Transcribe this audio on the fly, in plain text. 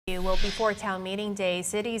Well, before town meeting day,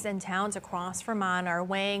 cities and towns across Vermont are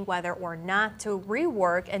weighing whether or not to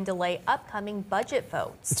rework and delay upcoming budget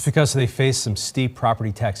votes. It's because they face some steep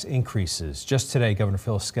property tax increases. Just today, Governor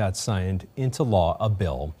Phil Scott signed into law a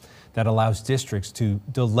bill that allows districts to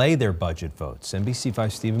delay their budget votes.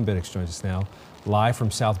 NBC5's Stephen Biddix joins us now live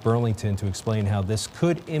from South Burlington to explain how this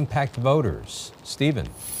could impact voters. Stephen.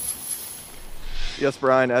 Yes,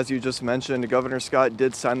 Brian, as you just mentioned, Governor Scott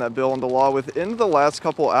did sign that bill into law within the last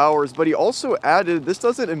couple hours, but he also added this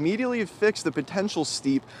doesn't immediately fix the potential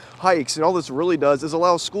steep hikes, and all this really does is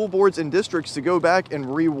allow school boards and districts to go back and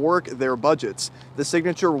rework their budgets. The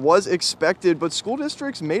signature was expected, but school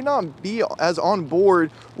districts may not be as on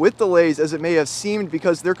board with delays as it may have seemed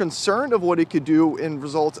because they're concerned of what it could do in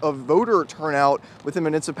results of voter turnout within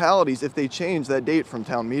municipalities if they change that date from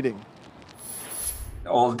town meeting.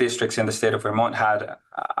 All districts in the state of Vermont had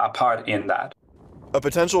a part in that. A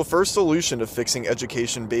potential first solution to fixing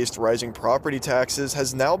education-based rising property taxes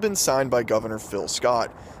has now been signed by Governor Phil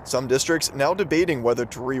Scott. Some districts now debating whether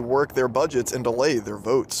to rework their budgets and delay their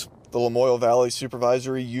votes. The Lamoille Valley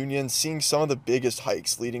Supervisory Union seeing some of the biggest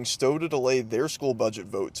hikes, leading Stowe to delay their school budget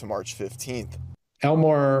vote to March 15th.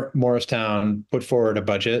 Elmore Morristown put forward a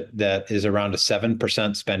budget that is around a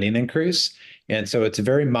 7% spending increase. And so it's a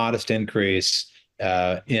very modest increase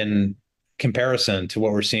in comparison to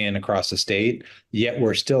what we're seeing across the state, yet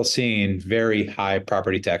we're still seeing very high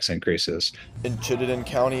property tax increases. In Chittenden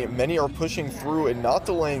County, many are pushing through and not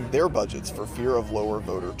delaying their budgets for fear of lower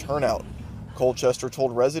voter turnout. Colchester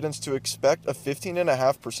told residents to expect a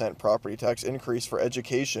 15.5% property tax increase for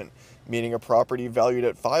education, meaning a property valued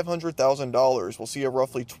at $500,000 will see a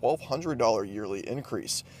roughly $1,200 yearly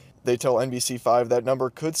increase. They tell NBC5 that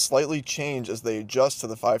number could slightly change as they adjust to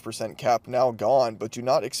the 5% cap now gone, but do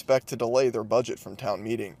not expect to delay their budget from town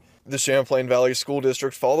meeting. The Champlain Valley School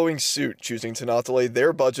District following suit, choosing to not delay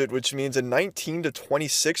their budget, which means a 19 to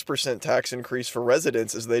 26% tax increase for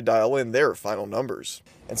residents as they dial in their final numbers.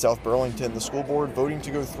 In South Burlington, the school board voting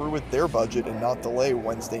to go through with their budget and not delay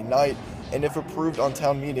Wednesday night, and if approved on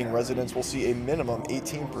town meeting, residents will see a minimum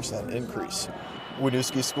 18% increase.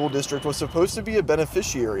 Winooski School District was supposed to be a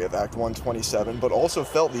beneficiary of Act 127, but also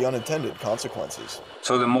felt the unintended consequences.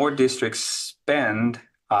 So the more districts spend,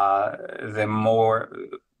 the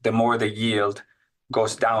more the yield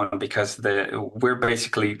goes down because we're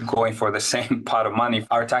basically going for the same pot of money.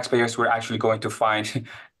 Our taxpayers were actually going to find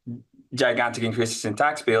gigantic increases in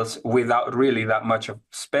tax bills without really that much of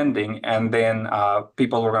spending, and then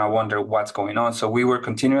people were going to wonder what's going on. So we were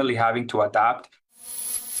continually having to adapt.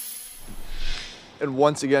 And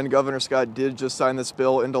once again, Governor Scott did just sign this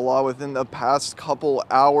bill into law within the past couple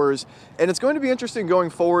hours. And it's going to be interesting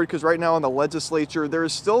going forward because right now in the legislature, there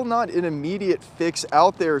is still not an immediate fix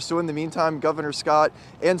out there. So in the meantime, Governor Scott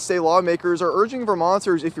and state lawmakers are urging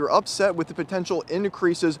Vermonters, if you're upset with the potential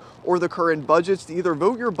increases or the current budgets, to either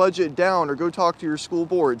vote your budget down or go talk to your school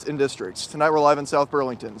boards and districts. Tonight, we're live in South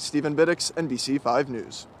Burlington. Stephen Biddix, NBC5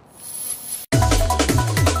 News.